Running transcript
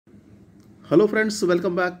Hello friends,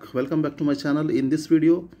 welcome back to my channel. In this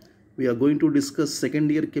video we are going to discuss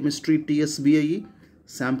second year chemistry TSBAE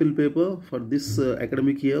sample paper for this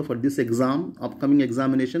academic year, for this exam, upcoming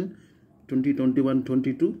examination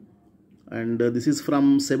 2021-22, and this is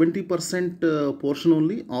from 70% portion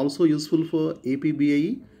only, also useful for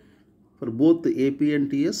APBAE, for both the AP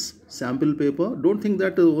and TS sample paper. Don't think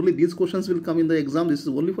that only these questions will come in the exam. This is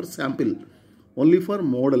only for sample, only for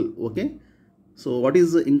model. Okay, so what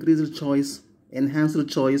is the increased choice, enhanced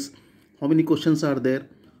choice, how many questions are there,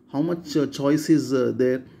 how much choice is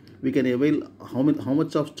there, we can avail how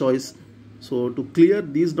much of choice. So to clear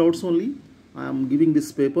these doubts only I am giving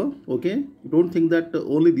this paper. Okay, don't think that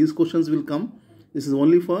only these questions will come. This is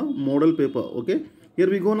only for model paper. Okay, here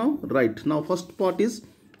we go now. Right now, first part is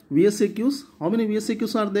VSAQs. How many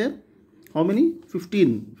VSAQs are there? How many?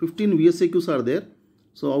 15 VSAQs are there.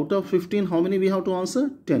 So out of 15, how many we have to answer?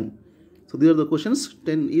 10. So these are the questions.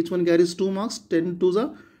 10, each one carries 2 marks. 10 to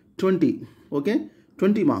the 20. Okay,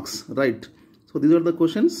 20 marks. Right. So these are the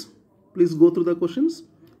questions. Please go through the questions.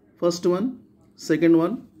 First one, second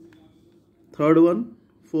one, third one,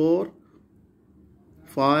 4,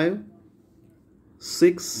 5,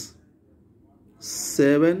 6,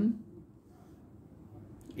 7,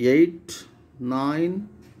 8, 9,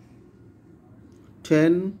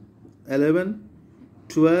 10, 11,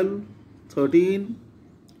 12, 13,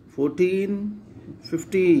 14,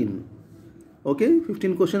 15. Okay,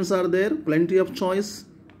 15 questions are there, plenty of choice.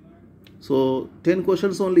 So 10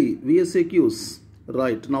 questions only, VSAQs.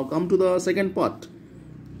 Right, now come to the second part.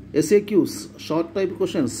 SAQs, short type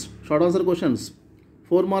questions, short answer questions,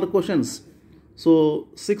 4 mark questions. So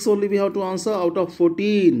 6 only we have to answer out of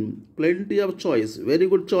 14. Plenty of choice, very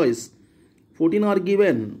good choice. 14 are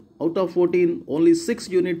given. Out of 14, only 6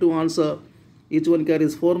 you need to answer. Each one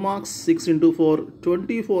carries 4 marks. 6 into 4,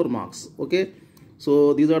 24 marks. Okay,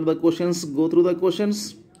 so these are the questions. Go through the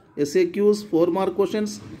questions. SAQs, 4 mark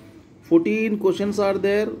questions. 14 questions are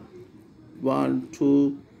there. 1,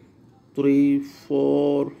 2, 3,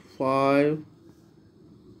 4, 5,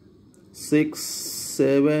 6,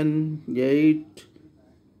 7, 8,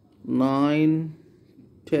 9,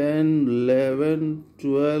 10, 11,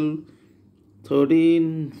 12,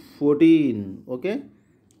 13, 14. Okay,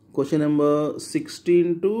 question number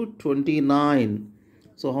 16 to 29.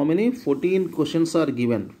 So how many? 14 questions are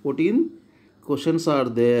given. 14 questions are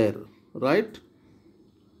there. Right,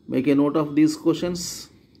 make a note of these questions.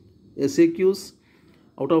 SAQs,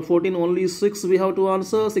 out of 14, only 6 we have to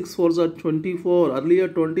answer. 6 4s are 24. Earlier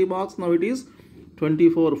 20 marks, now it is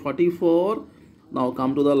 24, 44. Now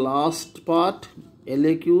come to the last part,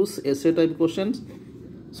 LAQs, essay type questions.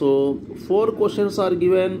 So 4 questions are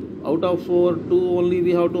given. Out of 4, 2 only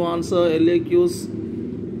we have to answer. LAQs,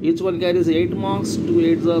 each one carries 8 marks. 2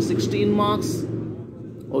 8s are 16 marks.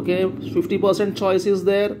 Okay, 50% choice is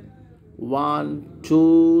there. 1,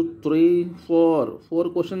 2, 3, 4. 4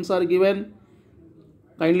 questions are given.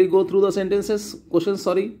 Kindly go through the sentences, questions,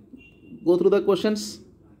 go through the questions.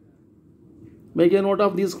 Make a note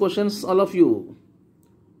of these questions, all of you.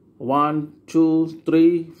 1, 2,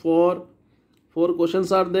 3, 4. 4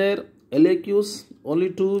 questions are there. LAQs,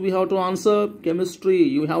 only 2 we have to answer. Chemistry,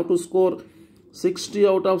 you have to score 60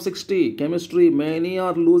 out of 60. Chemistry, many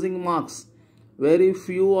are losing marks. Very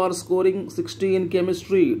few are scoring 60 in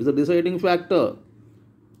chemistry. It is a deciding factor.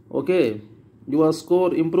 Okay, your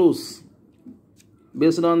score improves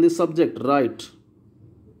based on this subject. Right,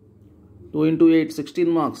 2 into 8, 16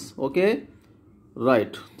 marks. Okay,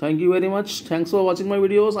 right. Thank you very much. Thanks for watching my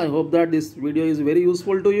videos. I hope that this video is very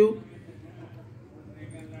useful to you.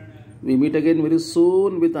 We meet again very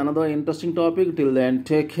soon with another interesting topic. Till then,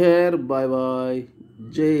 take care. Bye bye.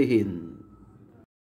 Jai Hind.